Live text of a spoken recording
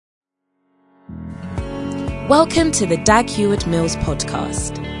Welcome to the Dag Heward-Mills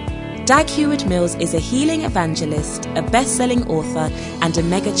podcast. Dag Heward-Mills is a healing evangelist, a best-selling author, and a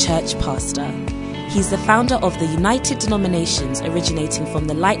mega-church pastor. He's the founder of the United Denominations, originating from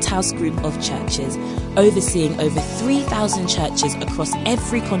the Lighthouse Group of churches, overseeing over 3,000 churches across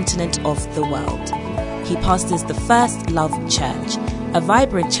every continent of the world. He pastors the First Love Church, a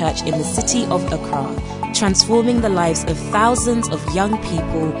vibrant church in the city of Accra, transforming the lives of thousands of young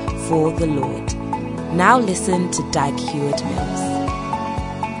people for the Lord. Now listen to Dag Heward-Mills.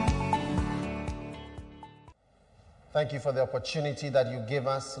 Thank you for the opportunity that you give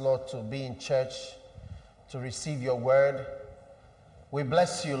us, Lord, to be in church, to receive your word. We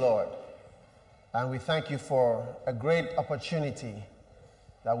bless you, Lord, and we thank you for a great opportunity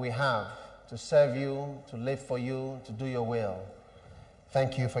that we have to serve you, to live for you, to do your will.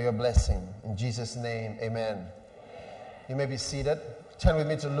 Thank you for your blessing. In Jesus' name, amen. You may be seated. Turn with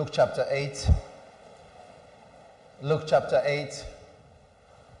me to Luke chapter 8. Luke chapter 8.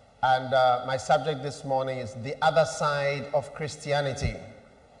 And my subject this morning is the other side of Christianity.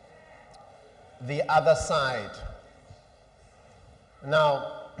 The other side.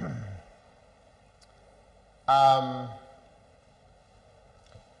 Now,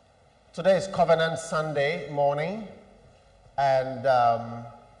 today is Covenant Sunday morning, and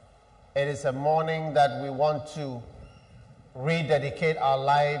it is a morning that we want to rededicate our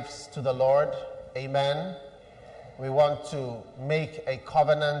lives to the Lord. Amen. We want to make a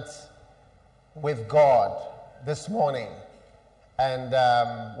covenant with God this morning. And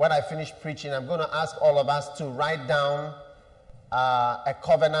when I finish preaching, I'm going to ask all of us to write down a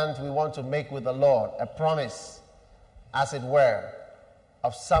covenant we want to make with the Lord, a promise, as it were,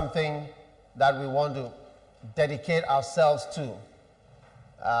 of something that we want to dedicate ourselves to.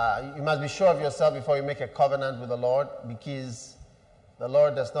 You must be sure of yourself before you make a covenant with the Lord, because the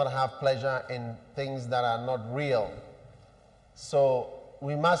Lord does not have pleasure in things that are not real. So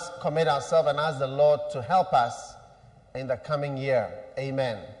we must commit ourselves and ask the Lord to help us in the coming year.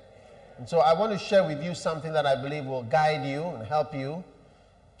 Amen. And so I want to share with you something that I believe will guide you and help you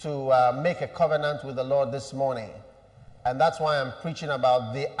to make a covenant with the Lord this morning. And that's why I'm preaching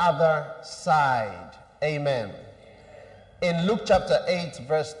about the other side. Amen. In Luke chapter 8,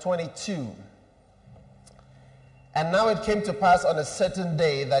 verse 22. And now it came to pass on a certain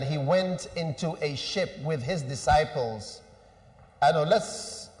day that he went into a ship with his disciples.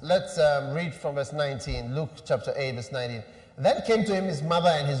 Let's read from verse 19. Luke chapter 8, verse 19. Then came to him his mother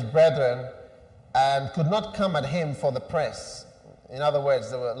and his brethren, and could not come at him for the press. In other words,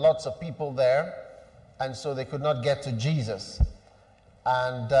 there were lots of people there, and so they could not get to Jesus.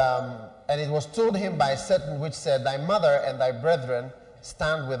 And it was told him by certain which said, Thy mother and thy brethren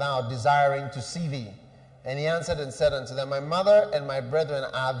stand without, desiring to see thee. And he answered and said unto them, My mother and my brethren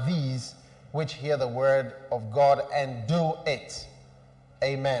are these which hear the word of God and do it.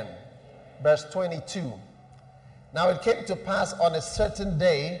 Amen. Verse 22. Now it came to pass on a certain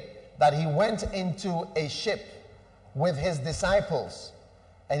day that he went into a ship with his disciples.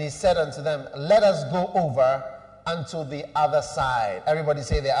 And he said unto them, Let us go over unto the other side. Everybody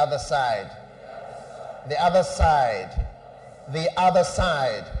say the other side. The other side. The other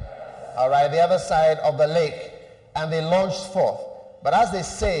side. All right, the other side of the lake. And they launched forth. But as they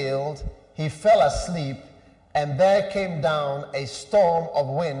sailed, he fell asleep, and there came down a storm of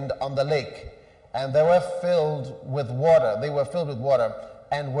wind on the lake, and they were filled with water. They were filled with water,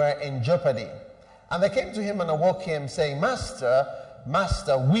 and were in jeopardy. And they came to him and awoke him, saying, Master,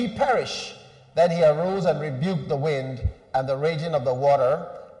 Master, we perish. Then he arose and rebuked the wind and the raging of the water,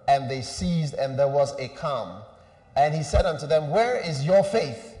 and they ceased, and there was a calm. And he said unto them, Where is your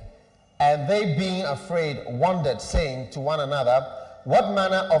faith? And they, being afraid, wondered, saying to one another, What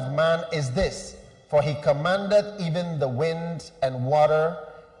manner of man is this? For he commandeth even the wind and water,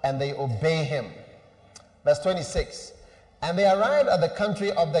 and they obey him. Verse 26. And they arrived at the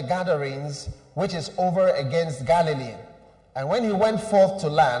country of the Gadarenes, which is over against Galilee. And when he went forth to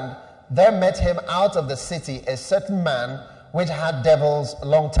land, there met him out of the city a certain man which had devils a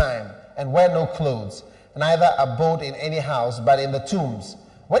long time, and wear no clothes, neither abode in any house, but in the tombs.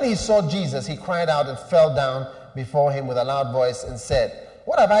 When he saw Jesus, he cried out and fell down before him with a loud voice and said,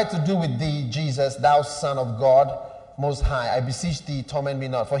 What have I to do with thee, Jesus, thou Son of God Most High? I beseech thee, torment me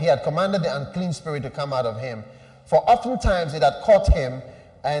not. For he had commanded the unclean spirit to come out of him. For oftentimes it had caught him,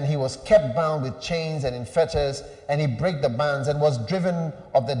 and he was kept bound with chains and in fetters, and he brake the bands, and was driven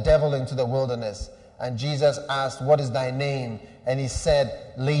of the devil into the wilderness. And Jesus asked, What is thy name? And he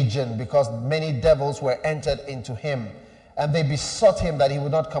said, Legion, because many devils were entered into him. And they besought him that he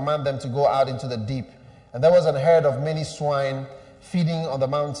would not command them to go out into the deep. And there was an herd of many swine feeding on the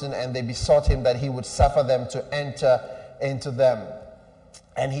mountain, and they besought him that he would suffer them to enter into them.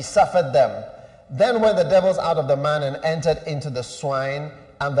 And he suffered them. Then went the devils out of the man and entered into the swine,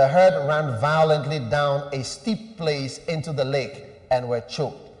 and the herd ran violently down a steep place into the lake and were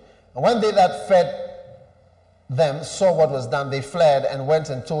choked. And when they that fed them saw what was done, they fled and went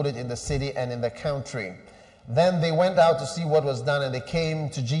and told it in the city and in the country. Then they went out to see what was done, and they came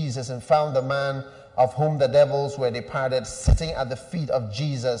to Jesus and found the man of whom the devils were departed sitting at the feet of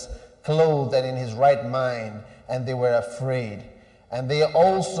Jesus, clothed and in his right mind, and they were afraid. And they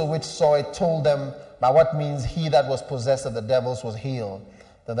also which saw it told them by what means he that was possessed of the devils was healed.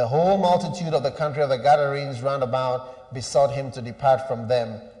 Then the whole multitude of the country of the Gadarenes round about besought him to depart from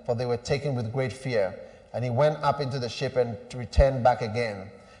them, for they were taken with great fear. And he went up into the ship and returned back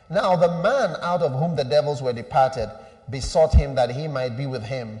again. Now the man out of whom the devils were departed besought him that he might be with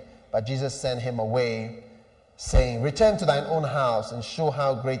him. But Jesus sent him away, saying, Return to thine own house and show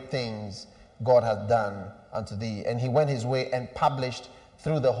how great things God hath done unto thee. And he went his way and published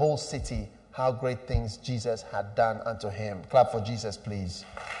through the whole city how great things Jesus had done unto him. Clap for Jesus, please.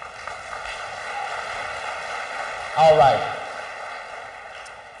 All right.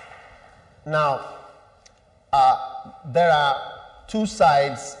 Now, there are two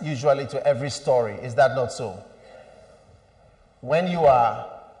sides usually to every story. Is that not so? When you are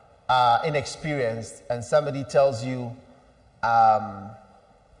inexperienced and somebody tells you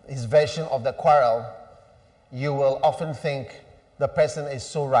his version of the quarrel, you will often think the person is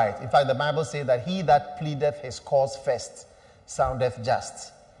so right. In fact, the Bible says that he that pleadeth his cause first soundeth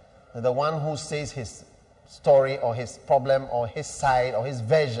just. The one who says his story or his problem or his side or his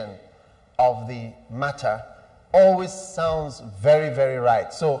version of the matter always sounds very, very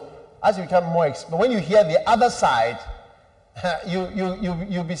right. So as you become more when you hear the other side,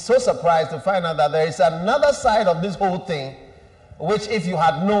 you'll be so surprised to find out that there is another side of this whole thing, which if you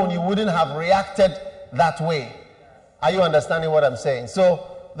had known, you wouldn't have reacted that way. Are you understanding what I'm saying?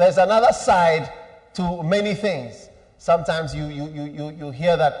 So there's another side to many things. Sometimes you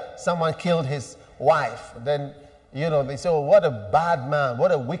hear that someone killed his wife. Then, they say, oh, what a bad man,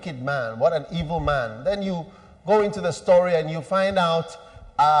 what a wicked man, what an evil man. Then you go into the story and you find out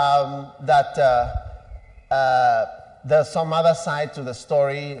that there's some other side to the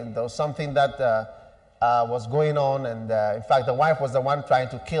story, and there was something that was going on, and in fact the wife was the one trying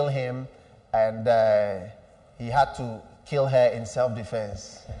to kill him, and he had to kill her in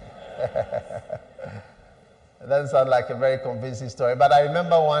self-defense. It doesn't sound like a very convincing story, but I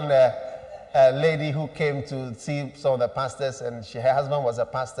remember one lady who came to see some of the pastors, and her husband was a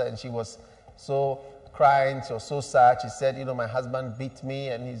pastor, and she was so crying, she was so sad. She said, my husband beat me,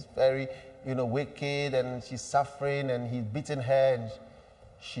 and he's very wicked, and she's suffering, and he's beaten her, and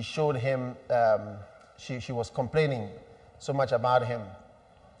she showed him, she was complaining so much about him.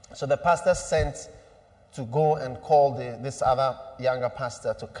 So the pastor sent to go and call this other younger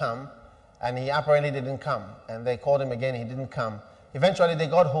pastor to come, and he apparently didn't come, and they called him again, he didn't come. Eventually they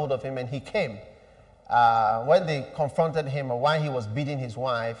got hold of him, and he came. When they confronted him why he was beating his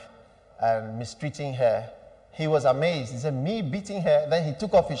wife and mistreating her, he was amazed. He said, me beating her? Then he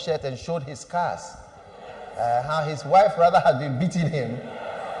took off his shirt and showed his scars. How his wife rather had been beating him,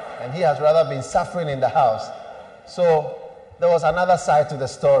 and he has rather been suffering in the house. So there was another side to the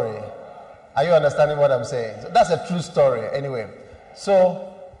story. Are you understanding what I'm saying? So that's a true story anyway.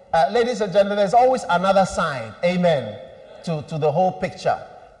 So, ladies and gentlemen, there's always another side, amen, to the whole picture.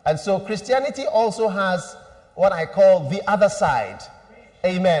 And so Christianity also has what I call the other side,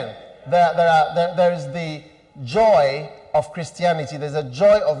 amen. There is the joy of Christianity. There's a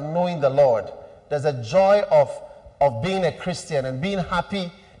joy of knowing the Lord. There's a joy of being a Christian and being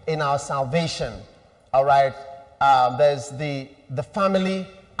happy in our salvation. All right. There's the family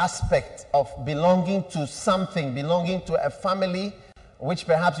aspect of belonging to something, belonging to a family which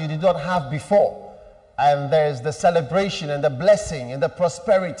perhaps you did not have before. And there's the celebration and the blessing and the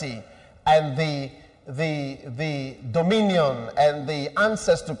prosperity and the dominion and the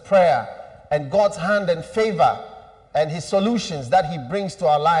answers to prayer and God's hand and favor and his solutions that he brings to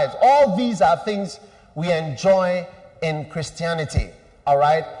our lives. All these are things we enjoy in Christianity. All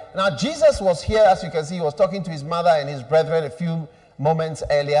right. Now, Jesus was here, as you can see, he was talking to his mother and his brethren a few moments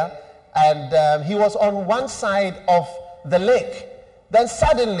earlier, and he was on one side of the lake. Then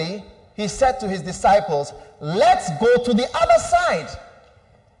suddenly, he said to his disciples, let's go to the other side.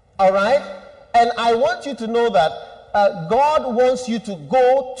 All right? And I want you to know that God wants you to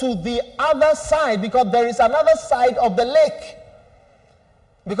go to the other side, because there is another side of the lake.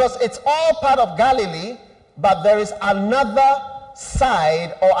 Because it's all part of Galilee, but there is another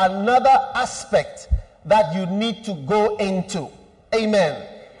side or another aspect that you need to go into. Amen.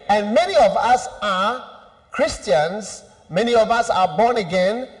 And many of us are Christians. Many of us are born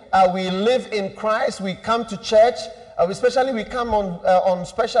again. We live in Christ. We come to church. Especially we come on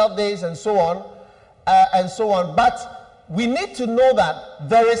special days and so on. But we need to know that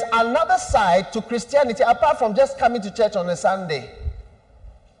there is another side to Christianity apart from just coming to church on a Sunday.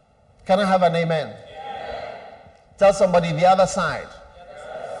 Can I have an amen? Yeah. Tell somebody the other side.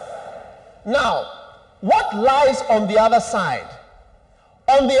 Now, what lies on the other side?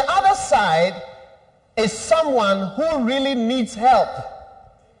 On the other side is someone who really needs help,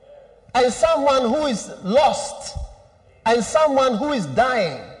 and someone who is lost, and someone who is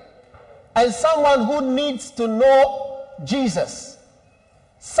dying, and someone who needs to know Jesus,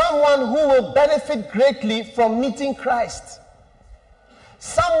 someone who will benefit greatly from meeting Christ,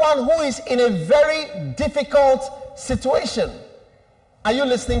 someone who is in a very difficult situation. Are you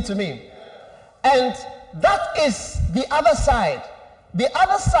listening to me? And that is the other side. The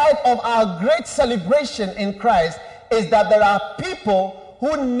other side of our great celebration in Christ is that there are people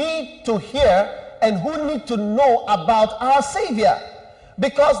who need to hear and who need to know about our Savior.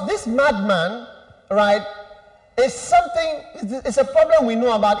 Because this madman, right, is something, it's a problem we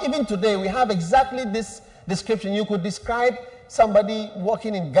know about. Even today, we have exactly this description. You could describe somebody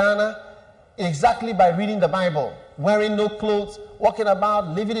walking in Ghana exactly by reading the Bible. Wearing no clothes, walking about,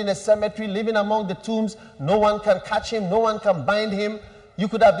 living in a cemetery, living among the tombs. No one can catch him, no one can bind him. You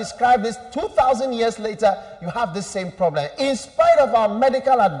could have described this 2,000 years later, you have the same problem. In spite of our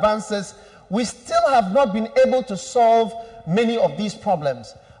medical advances, we still have not been able to solve many of these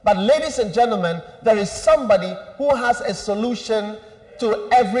problems. But ladies and gentlemen, there is somebody who has a solution to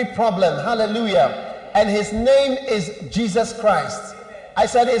every problem. Hallelujah. And his name is Jesus Christ. I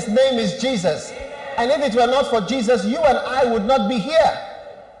said his name is Jesus. And if it were not for Jesus, you and I would not be here.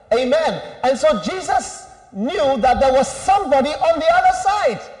 Amen. And so Jesus knew that there was somebody on the other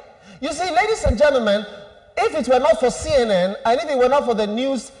side. You see, ladies and gentlemen, if it were not for CNN and if it were not for the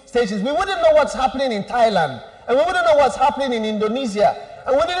news stations, we wouldn't know what's happening in Thailand. And we wouldn't know what's happening in Indonesia.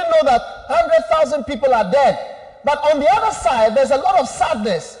 And we didn't know that 100,000 people are dead. But on the other side, there's a lot of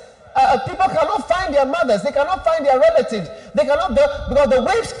sadness. People cannot find their mothers. They cannot find their relatives. They cannot, because the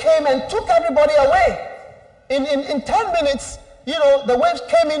waves came and took everybody away. In 10 minutes, you know, the waves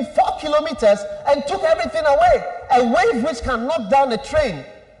came in 4 kilometers and took everything away. A wave which can knock down a train.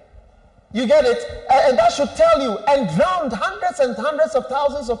 You get it? And that should tell you. And drowned hundreds and hundreds of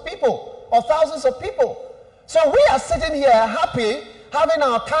thousands of people, or thousands of people. So we are sitting here happy, having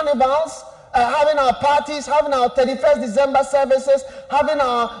our carnivals, having our parties, having our 31st December services, having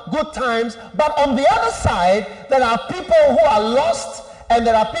our good times. But on the other side, there are people who are lost, and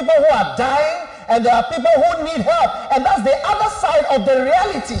there are people who are dying, and there are people who need help. And that's the other side of the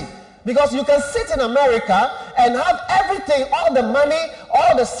reality. Because you can sit in America and have everything, all the money,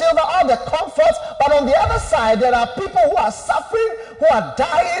 all the silver, all the comforts, but on the other side, there are people who are suffering, who are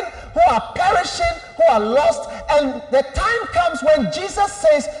dying, who are perishing, who are lost. And the time comes when Jesus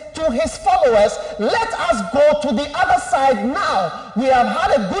says to his followers, let us go to the other side now. We have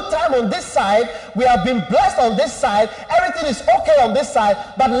had a good time on this side. We have been blessed on this side. Everything is okay on this side.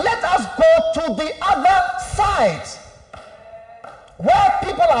 But let us go to the other side, where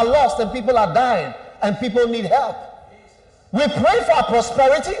people are lost and people are dying and people need help. We pray for our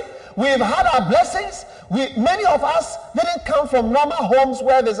prosperity. We've had our blessings. Many of us didn't come from normal homes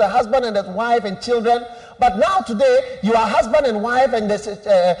where there's a husband and a wife and children. But now today, you are husband and wife and there's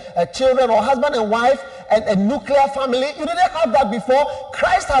children, or husband and wife and a nuclear family. You didn't have that before.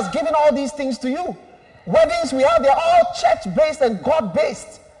 Christ has given all these things to you. Weddings we have, they're all church-based and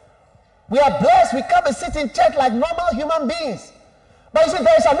God-based. We are blessed. We come and sit in church like normal human beings. But you see,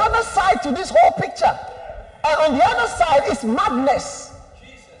 there is another side to this whole picture. And on the other side is madness.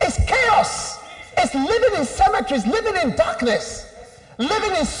 It's chaos. It's living in cemeteries, living in darkness,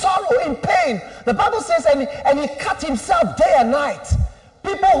 living in sorrow, in pain. The Bible says, and he cut himself day and night.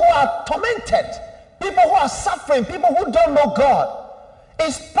 People who are tormented, people who are suffering, people who don't know God.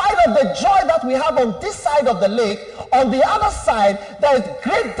 In spite of the joy that we have on this side of the lake, on the other side, there is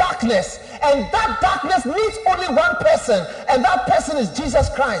great darkness. And that darkness needs only one person, and that person is Jesus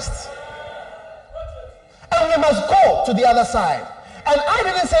Christ. And we must go to the other side. And I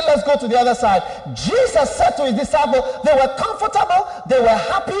didn't say let's go to the other side. Jesus said to his disciples, they were comfortable, they were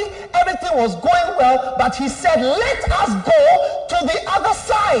happy, everything was going well, but he said, let us go to the other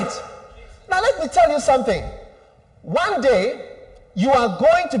side. Now let me tell you something. One day, you are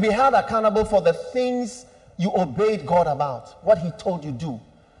going to be held accountable for the things you obeyed God about, what he told you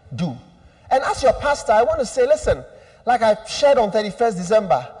do. And as your pastor, I want to say, listen, like I shared on 31st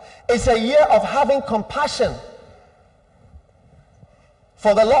December, it's a year of having compassion.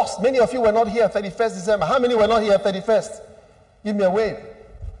 For the lost, many of you were not here 31st December. How many were not here 31st? Give me a wave.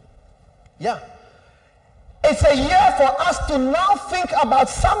 Yeah. It's a year for us to now think about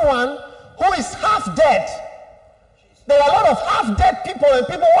someone who is half dead. There are a lot of half dead people and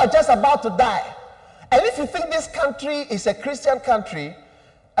people who are just about to die. And if you think this country is a Christian country,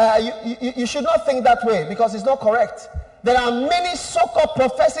 you should not think that way, because it's not correct. There are many so-called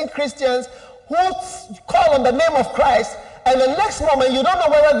professing Christians who call on the name of Christ, and the next moment you don't know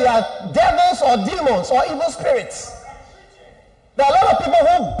whether they are devils or demons or evil spirits. There are a lot of people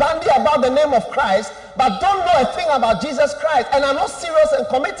who bandy about the name of Christ but don't know a thing about Jesus Christ and are not serious and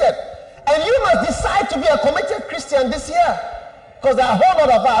committed. And you must decide to be a committed Christian this year. Because there are a whole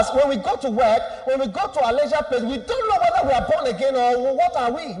lot of us, when we go to work, when we go to our leisure place, we don't know whether we are born again or what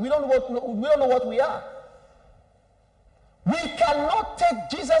are we. We don't know what we are. We cannot take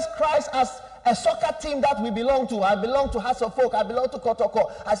Jesus Christ as a soccer team that we belong to. I belong to House of Folk. I belong to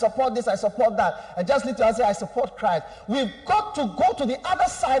Kotoko. I support this. I support that. And just literally say, I support Christ. We've got to go to the other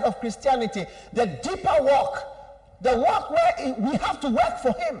side of Christianity, the deeper walk, the walk where we have to work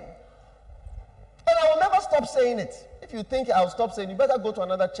for Him. And I will never stop saying it. If you think I'll stop saying, you better go to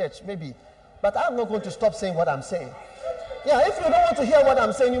another church, maybe. But I'm not going to stop saying what I'm saying. Yeah, if you don't want to hear what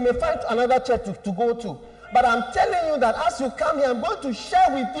I'm saying, you may find another church to go to. But I'm telling you that as you come here, I'm going to share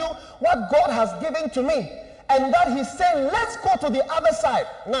with you what God has given to me. And that He's saying, let's go to the other side.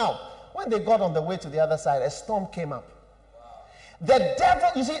 Now, when they got on the way to the other side, a storm came up. The devil,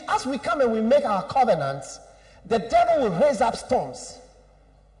 you see, as we come and we make our covenants, the devil will raise up storms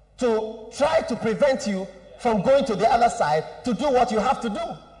to try to prevent you from going to the other side to do what you have to do.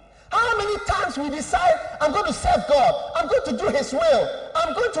 How many times we decide, I'm going to serve God, I'm going to do His will,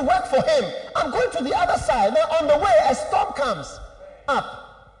 I'm going to work for Him, I'm going to the other side. Then on the way, a storm comes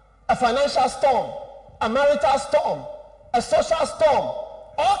up. A financial storm, a marital storm, a social storm,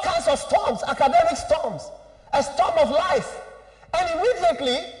 all kinds of storms, academic storms, a storm of life. And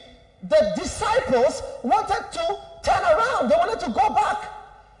immediately, the disciples wanted to turn around. They wanted to go back.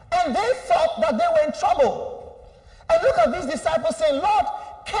 And they thought that they were in trouble. And look at these disciples saying, Lord,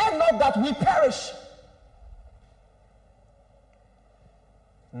 care not that we perish.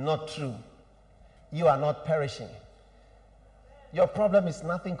 Not true. You are not perishing. Your problem is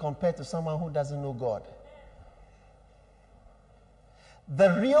nothing compared to someone who doesn't know God.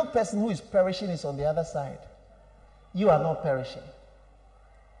 The real person who is perishing is on the other side. You are not perishing.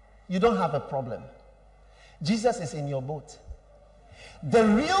 You don't have a problem. Jesus is in your boat. The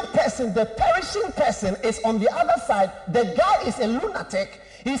real person, the perishing person, is on the other side. The guy is a lunatic.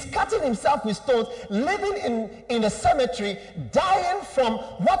 He's cutting himself with stones, living in a cemetery, dying from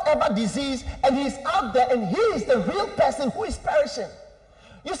whatever disease, and he's out there, and he is the real person who is perishing.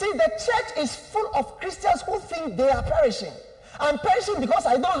 You see, the church is full of Christians who think they are perishing. I'm perishing because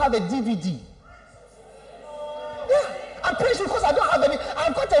I don't have a DVD. Yeah. I'm perishing because I don't have any.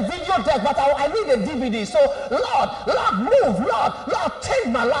 I've got a video deck, but I need a DVD. So, Lord, move. Lord, change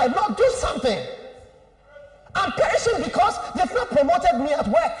my life. Lord, do something. I'm perishing because they've not promoted me at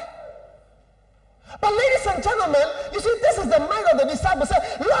work. But ladies and gentlemen, you see, this is the mind of the disciples. Say,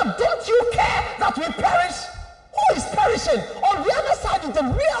 Lord, don't you care that we perish? Who is perishing? On the other side is the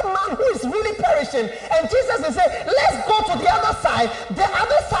real man who is really perishing. And Jesus is saying, let's go to the other side. The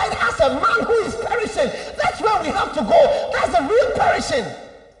other side has a man who is perishing. That's where we have to go. That's the real perishing.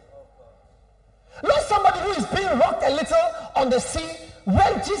 Not somebody who is being rocked a little on the sea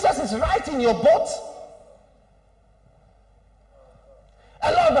when Jesus is right in your boat.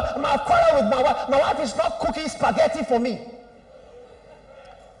 And Lord, my quarrel with my wife. My wife is not cooking spaghetti for me.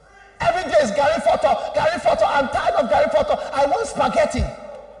 Every day is Gary Photo. I'm tired of Gary Photo. I want spaghetti.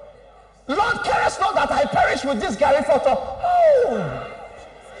 Lord, carest not that I perish with this Gary Photo. Oh.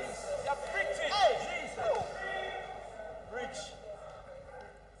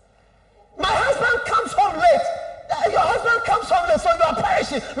 My husband comes home late. Your husband comes home late, so you are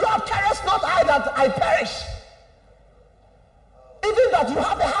perishing. Lord, carest not I that I perish. Even that you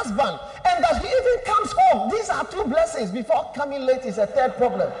have a husband and that he even comes home. These are two blessings. Before coming late is a third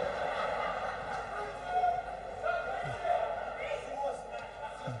problem.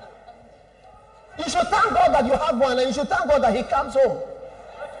 You should thank God that you have one, and you should thank God that he comes home.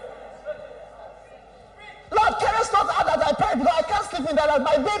 Lord, carest not I that I perish, because I can't sleep in that.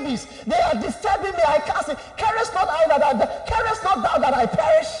 My babies, they are disturbing me. I can't sleep. Carest not thou that I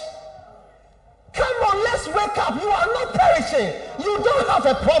perish. Come on, let's wake up. You are not perishing. You don't have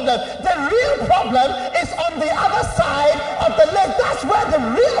a problem. The real problem is on the other side of the lake. That's where the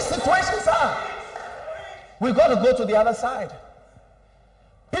real situations are. We've got to go to the other side.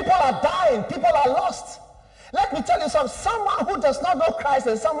 People are dying. People are lost. Let me tell you something. Someone who does not know Christ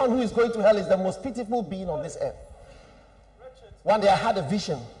and someone who is going to hell is the most pitiful being on this earth. One day I had a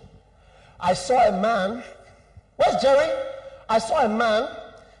vision. I saw a man. Where's Jerry? I saw a man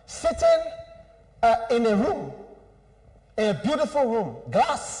sitting in a room, a beautiful room,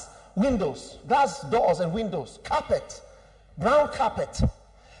 glass windows, glass doors and windows, carpet, brown carpet,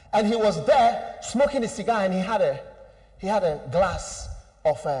 and he was there smoking a cigar, and he had a glass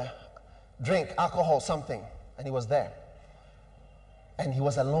of drink, alcohol, something, and he was there, and he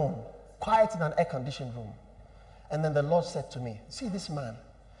was alone, quiet in an air-conditioned room. And then the Lord said to me, see this man,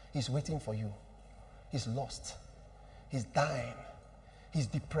 he's waiting for you. He's lost, he's dying, he's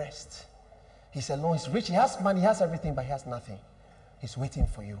depressed, he's alone, he's rich, he has money, he has everything, but he has nothing. He's waiting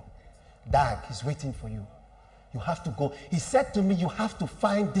for you. Dag, he's waiting for you. You have to go. He said to me, you have to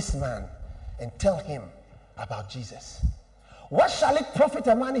find this man and tell him about Jesus. What shall it profit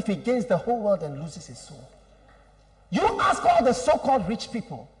a man if he gains the whole world and loses his soul? You ask all the so-called rich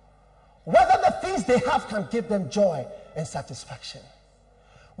people whether the things they have can give them joy and satisfaction.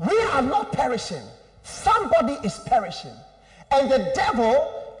 We are not perishing. Somebody is perishing. And the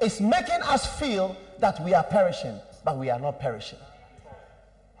devil is making us feel that we are perishing, but we are not perishing.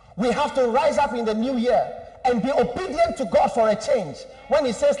 We have to rise up in the new year and be obedient to God for a change. When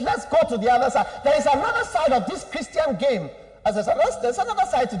he says, let's go to the other side. There is another side of this Christian game. There's another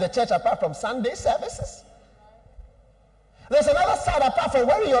side to the church apart from Sunday services. There's another side apart from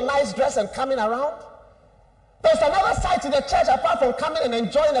wearing your nice dress and coming around. There's another side to the church apart from coming and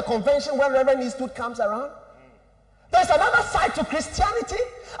enjoying a convention where Reverend Eastwood comes around. There's another side to Christianity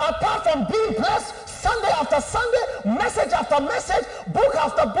apart from being blessed Sunday after Sunday, message after message, book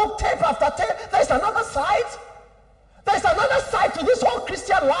after book, tape after tape. There's another side. There's another side to this whole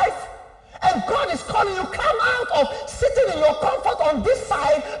Christian life. And God is calling you, come out of sitting in your comfort on this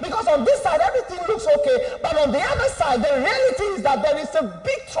side, because on this side everything looks okay. But on the other side, the reality is that there is a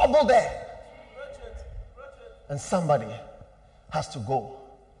big trouble there. And somebody has to go.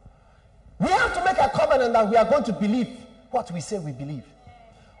 We have to make a covenant that we are going to believe what we say we believe.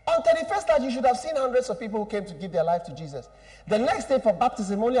 On 31st night, you should have seen hundreds of people who came to give their life to Jesus. The next day for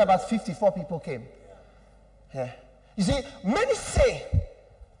baptism, only about 54 people came. Yeah. You see, many say,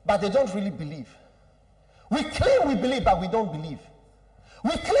 but they don't really believe. We claim we believe, but we don't believe.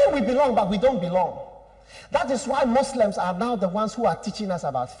 We claim we belong, but we don't belong. That is why Muslims are now the ones who are teaching us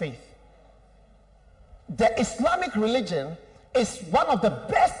about faith. The Islamic religion is one of the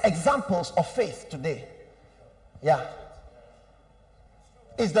best examples of faith today. Yeah.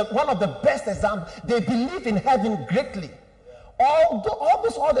 Is one of the best examples. They believe in heaven greatly.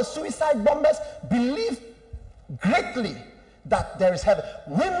 All the suicide bombers believe greatly that there is heaven.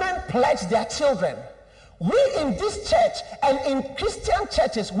 Women pledge their children. We in this church and in Christian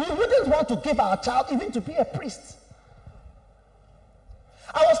churches, we wouldn't want to give our child even to be a priest.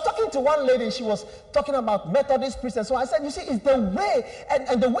 I was talking to one lady, she was talking about Methodist priests, and so I said, you see, it's the way,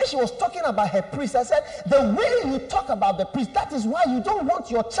 and the way she was talking about her priest, I said, the way you talk about the priest, that is why you don't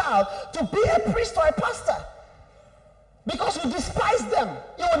want your child to be a priest or a pastor. Because you despise them.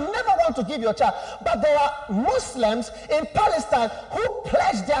 You will never want to give your child. But there are Muslims in Palestine who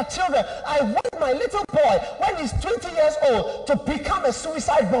pledge their children. I want my little boy, when he's 20 years old, to become a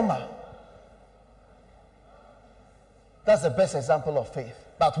suicide bomber. That's the best example of faith.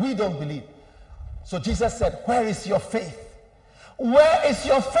 But we don't believe. So Jesus said, where is your faith? Where is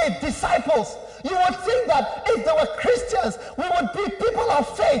your faith, disciples? You would think that if they were Christians, we would be people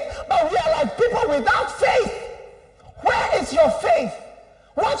of faith. But we are like people without faith. Where is your faith?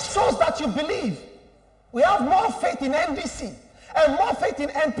 What shows that you believe? We have more faith in NDC and more faith in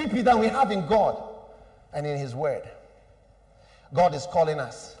NPP than we have in God and in his word. God is calling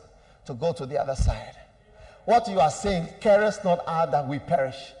us to go to the other side. What you are saying, care us not out that we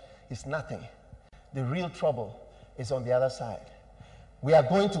perish, is nothing. The real trouble is on the other side. We are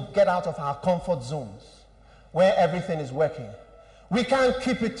going to get out of our comfort zones where everything is working. We can't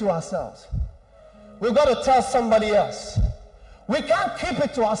keep it to ourselves. We've got to tell somebody else. We can't keep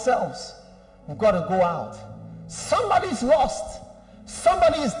it to ourselves. We've got to go out. Somebody's lost.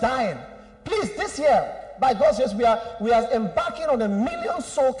 Somebody is dying. Please, this year, by God's grace, we are embarking on a 1 million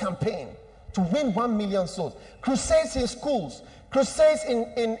soul campaign to win 1 million souls. Crusades in schools, crusades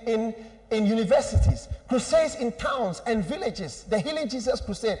in universities, crusades in towns and villages. The Healing Jesus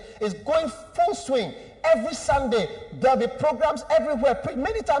Crusade is going full swing. Every Sunday, there'll be programs everywhere.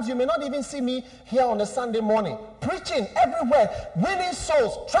 Many times you may not even see me here on a Sunday morning. Preaching everywhere, winning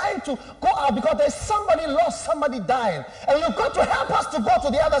souls, trying to go out because there's somebody lost, somebody dying. And you've got to help us to go to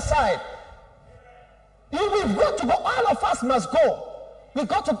the other side. We've got to go. All of us must go. We've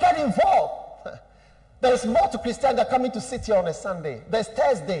got to get involved. There's more to Christianity than coming to sit here on a Sunday. There's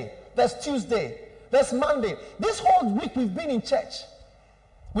Thursday. There's Tuesday. There's Monday. This whole week we've been in church.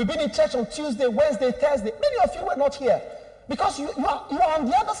 We've been in church on Tuesday, Wednesday, Thursday. Many of you were not here because you are on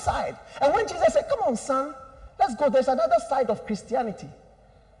the other side. And when Jesus said, come on, son, let's go. There's another side of Christianity.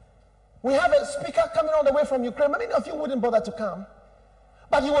 We have a speaker coming all the way from Ukraine. Many of you wouldn't bother to come.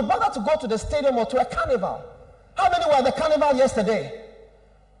 But you would bother to go to the stadium or to a carnival. How many were at the carnival yesterday?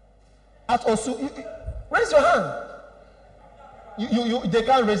 At Osu. Raise your hand. They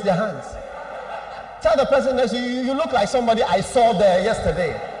can't raise their hands. Tell the person next to you, you look like somebody I saw there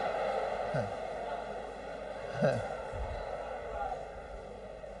yesterday.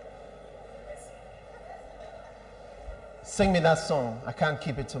 Sing me that song. I can't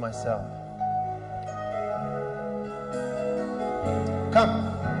keep it to myself. Come.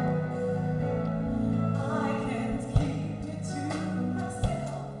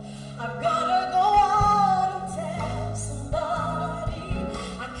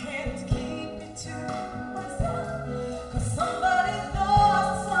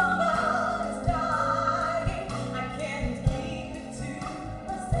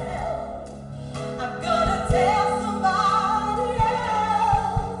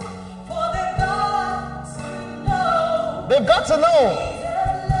 They've got to know.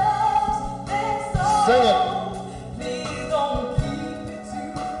 Sing it. Please don't keep it to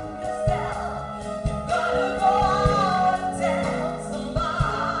yourself. You've got to go out and tell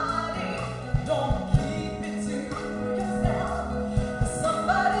somebody. Don't keep it to yourself. 'Cause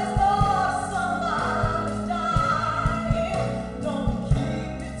somebody's lost, somebody's dying. Don't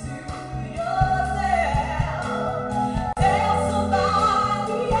keep it to yourself. Tell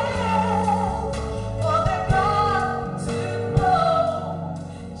somebody else. For they're gone to know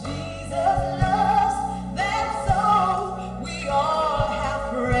Jesus loves them so. We all have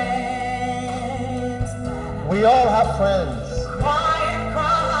friends. We all have friends. Cry and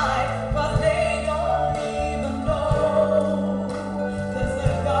cry, but they don't even know. There's a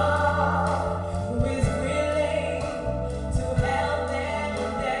God who is willing to help them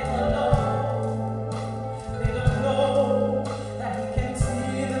when they're alone. They don't know that He can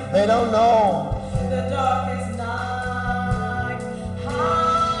see them. They don't know. The darkest night.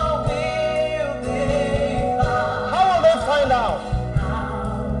 How will they find out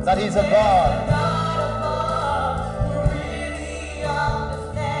that He's a God?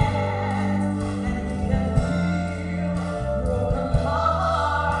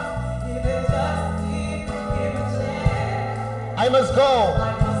 I must go.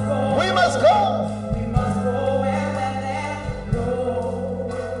 We must go. We must go and let them go.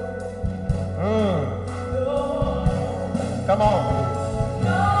 Come on.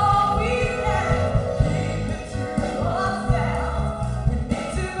 No, we can't keep it to ourselves. We need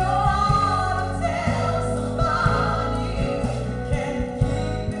to go out and tell somebody. We can't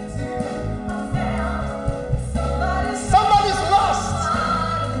keep it to ourselves. Somebody's lost.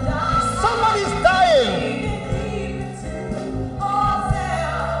 Somebody's dying.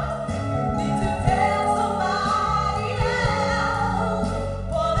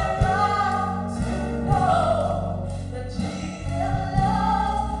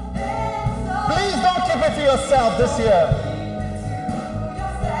 To yourself this year.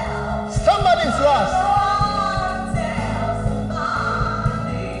 Somebody's lost.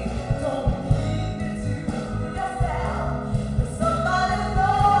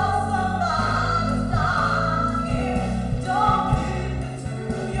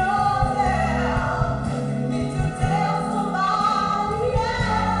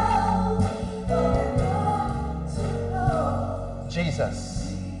 Jesus.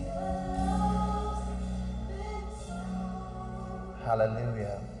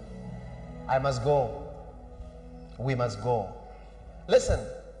 Hallelujah. I must go. We must go. Listen.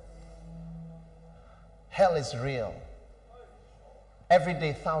 Hell is real. Every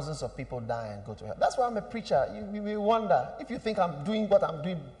day, thousands of people die and go to hell. That's why I'm a preacher. You wonder. If you think I'm doing what I'm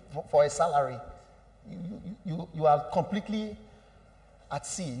doing for a salary, you are completely at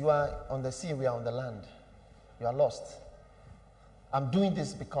sea. You are on the sea, we are on the land. You are lost. I'm doing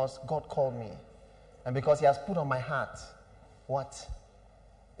this because God called me and because He has put on my heart what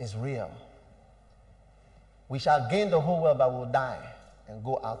is real. We shall gain the whole world, but we'll die and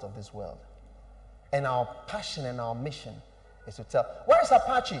go out of this world. And our passion and our mission is to tell. Where is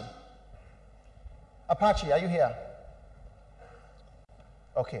Apache? Apache, are you here?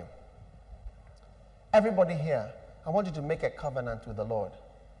 Okay. Everybody here, I want you to make a covenant with the Lord.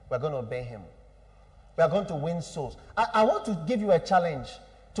 We're going to obey Him. We are going to win souls. I want to give you a challenge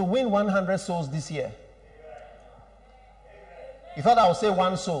to win 100 souls this year. You thought I would say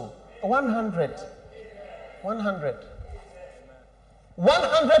one soul. 100. 100.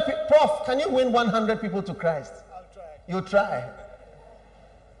 100 Prof, can you win 100 people to Christ? I'll try. You try.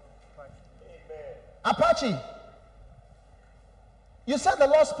 Apache, you said the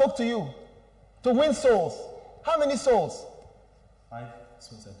Lord spoke to you to win souls. How many souls? 5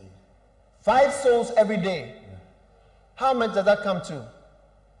 souls a day. 5 souls every day. Yeah. How much does that come to?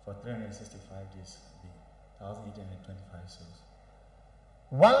 For 365 days, 1,825 souls.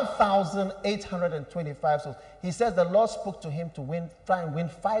 1,825 souls. He says the Lord spoke to him to try and win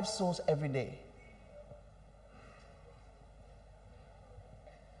 5 souls every day.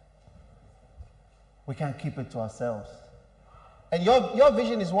 We can't keep it to ourselves. And your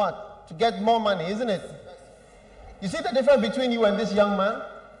vision is what? To get more money, isn't it? You see the difference between you and this young man?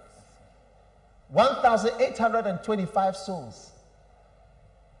 1,825 souls.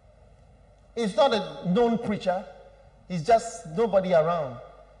 He's not a known preacher. He's just nobody around.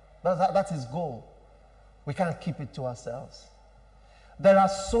 That's his goal. We can't keep it to ourselves. There are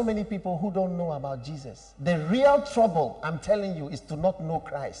so many people who don't know about Jesus. The real trouble, I'm telling you, is to not know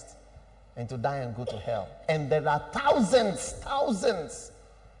Christ and to die and go to hell. And there are thousands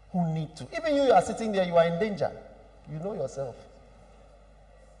who need to. Even you are sitting there, you are in danger. You know yourself.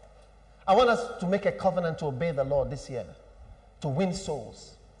 I want us to make a covenant to obey the Lord this year, to win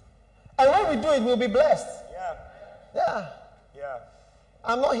souls. And when we do it, we'll be blessed. Yeah.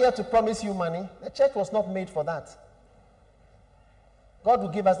 I'm not here to promise you money. The church was not made for that. God will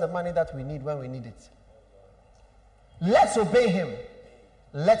give us the money that we need when we need it. Let's obey him.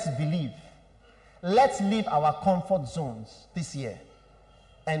 Let's believe. Let's leave our comfort zones this year.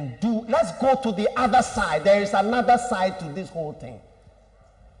 And let's go to the other side. There is another side to this whole thing.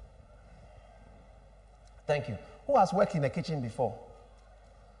 Thank you. Who has worked in a kitchen before?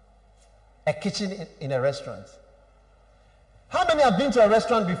 A kitchen in a restaurant. How many have been to a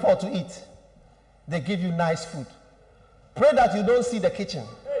restaurant before to eat? They give you nice food. Pray that you don't see the kitchen.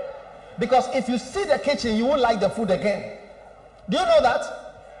 Because if you see the kitchen, you won't like the food again. Do you know that?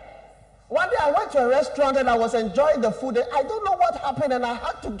 One day I went to a restaurant and I was enjoying the food. And I don't know what happened and I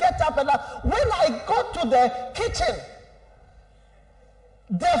had to get up. And when I got to the kitchen,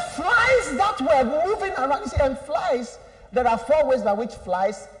 the flies that were moving around, you see, and flies, there are 4 ways by which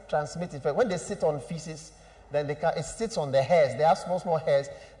flies transmit infection. When they sit on feces, then it sits on the hairs. They have small hairs.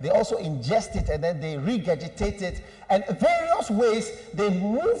 They also ingest it and then they regurgitate it. And various ways they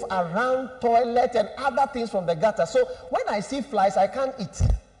move around toilet and other things from the gutter. So when I see flies, I can't eat.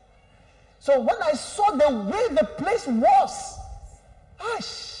 So when I saw the way the place was,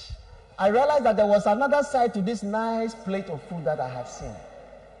 I realized that there was another side to this nice plate of food that I have seen.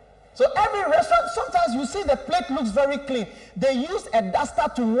 So every restaurant, sometimes you see the plate looks very clean. They use a duster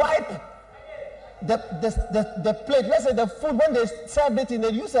to wipe the plate. Let's say the food, when they serve it in, they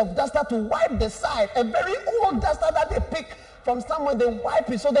use a duster to wipe the side. A very old duster that they pick from somewhere, they wipe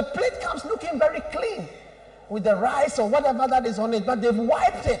it. So the plate comes looking very clean with the rice or whatever that is on it, but they've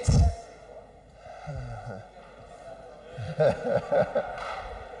wiped it.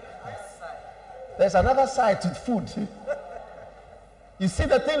 There's another side to food. You see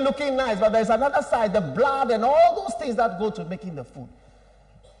the thing looking nice, but there's another side, the blood and all those things that go to making the food.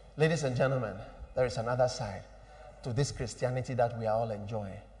 Ladies and gentlemen, there is another side to this Christianity that we are all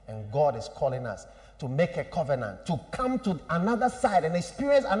enjoying. And God is calling us to make a covenant, to come to another side and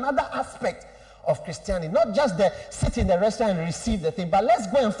experience another aspect of Christianity. Not just sit in the restaurant and receive the thing, but let's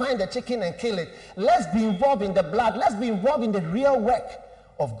go and find the chicken and kill it. Let's be involved in the blood. Let's be involved in the real work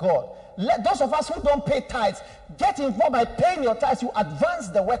of God. Let those of us who don't pay tithes get involved by paying your tithes. You advance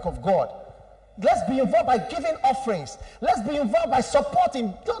the work of God. Let's be involved by giving offerings. Let's be involved by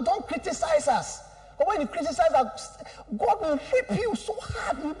supporting. Don't criticize us. But when you criticize us, God will whip you so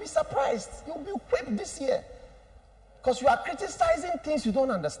hard. You'll be surprised. You'll be whipped this year. Because you are criticizing things you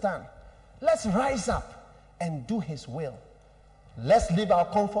don't understand. Let's rise up and do his will. Let's leave our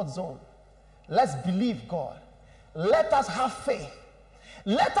comfort zone. Let's believe God. Let us have faith.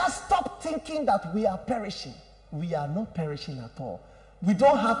 Let us stop thinking that we are perishing. We are not perishing at all. We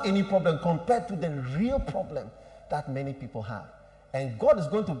don't have any problem compared to the real problem that many people have. And God is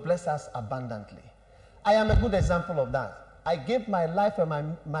going to bless us abundantly. I am a good example of that. I gave my life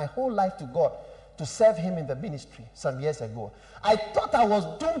and my whole life to God to serve him in the ministry some years ago. I thought I was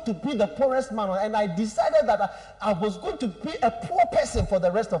doomed to be the poorest man, and I decided that I was going to be a poor person for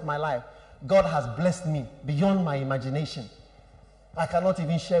the rest of my life. God has blessed me beyond my imagination. I cannot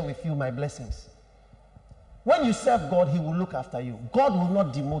even share with you my blessings. When you serve God, he will look after you. God will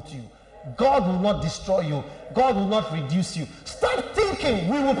not demote you. God will not destroy you. God will not reduce you. Stop thinking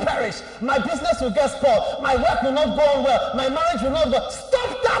we will perish. My business will get spoiled. My work will not go on well. My marriage will not go.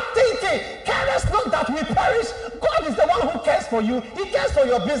 Stop that thinking. Careless not that that we perish. God is the one who cares for you. He cares for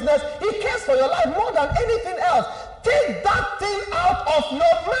your business. He cares for your life more than anything else. Take that thing out of your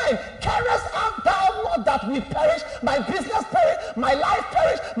mind. Carest thou not that we perish? My business perish, my life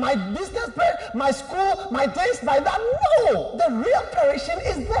perish, my business perish, my school, my this, my that. No, the real perishing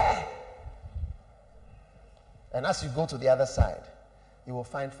is there. And as you go to the other side, you will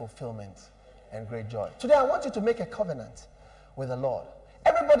find fulfillment and great joy. Today I want you to make a covenant with the Lord.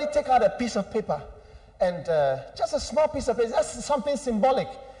 Everybody take out a piece of paper, and just a small piece of paper. That's something symbolic.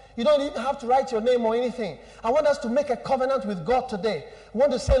 You don't even have to write your name or anything. I want us to make a covenant with God today. I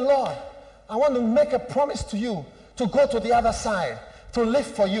want to say, Lord, I want to make a promise to you to go to the other side, to live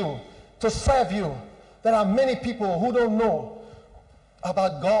for you, to serve you. There are many people who don't know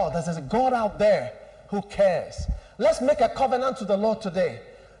about God. There's a God out there who cares. Let's make a covenant to the Lord today.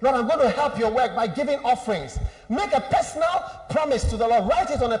 Lord, I'm going to help your work by giving offerings. Make a personal promise to the Lord.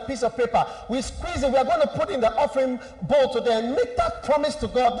 Write it on a piece of paper. We squeeze it. We are going to put in the offering bowl today and make that promise to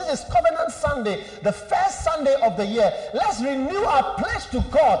God. This is Covenant Sunday, the first Sunday of the year. Let's renew our pledge to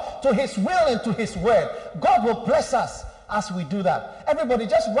God, to his will and to his word. God will bless us as we do that. Everybody,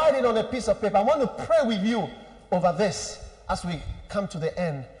 just write it on a piece of paper. I want to pray with you over this as we come to the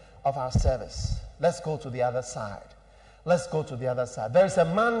end of our service. Let's go to the other side. Let's go to the other side. There's a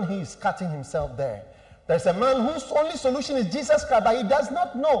man, he is cutting himself there. There's a man whose only solution is Jesus Christ, but he does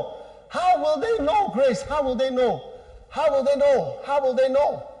not know. How will they know, Grace? How will they know? How will they know? How will they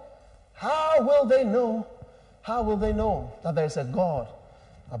know? How will they know? How will they know that there's a God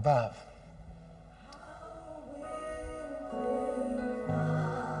above?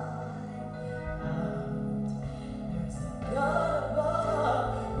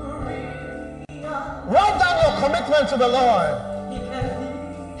 Write down your commitment to the Lord.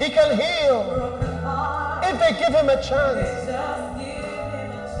 He can heal. If they give him a chance.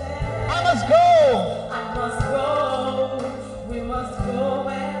 I must go. We must go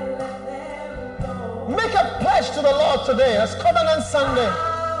and let them go. Make a pledge to the Lord today. It's Covenant Sunday.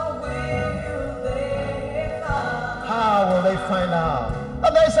 How will they find out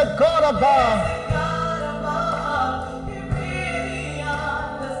that there's a God above?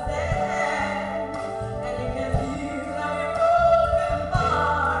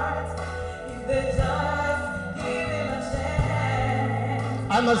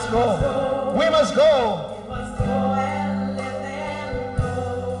 I must go. We must go. We must go and let them go.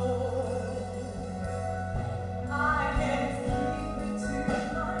 I can't keep it to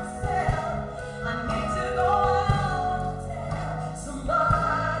myself. I need to go out and tell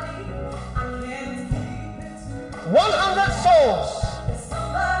somebody. I can't keep it to 100 souls.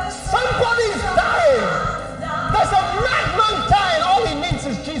 Somebody's dying. There's a madman dying. All he needs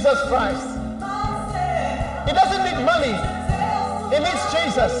is Jesus Christ. He doesn't need money. It needs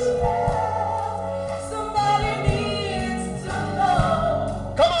Jesus. Somebody needs to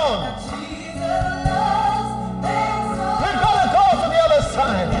know. Come on. Jesus loves them so. We've got to go to the other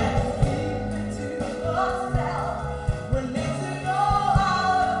side. We need to go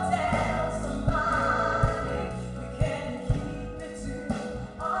out and tell somebody. We can't keep it to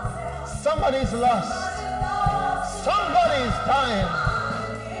ourselves. Somebody's lost. Somebody's dying.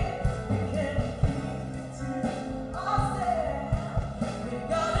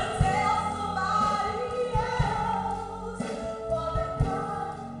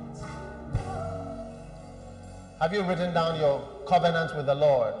 Have you written down your covenant with the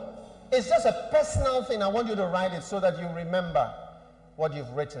Lord? It's just a personal thing. I want you to write it so that you remember what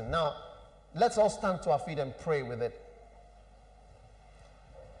you've written. Now, let's all stand to our feet and pray with it.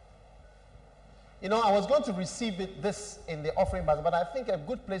 You know, I was going to receive this in the offering basket, but I think a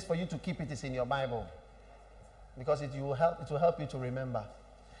good place for you to keep it is in your Bible, because it will help you to remember.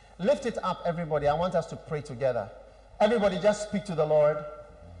 Lift it up, everybody. I want us to pray together. Everybody, just speak to the Lord.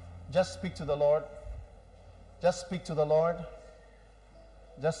 Just speak to the Lord. Just speak to the Lord.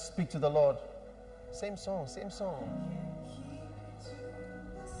 Just speak to the Lord. Same song, same song.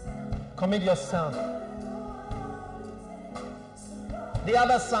 Commit yourself. The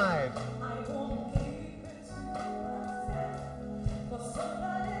other side.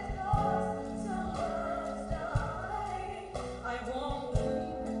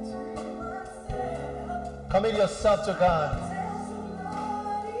 Commit yourself to God.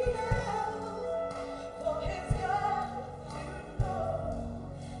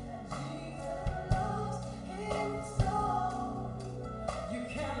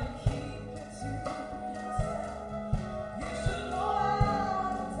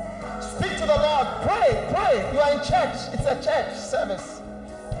 You are in church. It's a church service.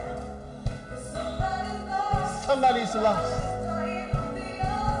 Somebody's lost.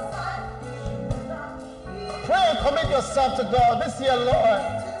 Pray, commit yourself to God this year, Lord.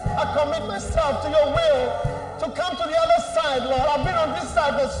 I commit myself to your will to come to the other side, Lord. I've been on this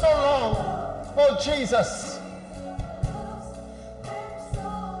side for so long. Oh, Jesus.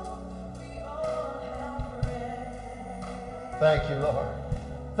 Thank you, Lord.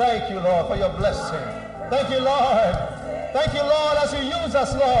 Thank you, Lord, for your blessing. Thank you, Lord. Thank you, Lord, as you use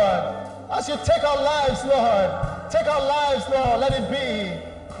us, Lord. As you take our lives, Lord. Take our lives, Lord. Let it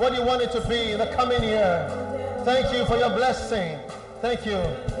be what you want it to be in the coming year. Thank you for your blessing. Thank you.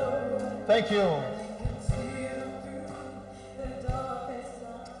 Thank you.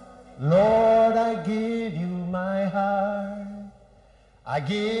 Lord, I give you my heart. I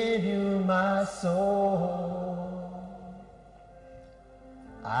give you my soul.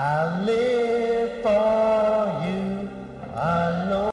 I live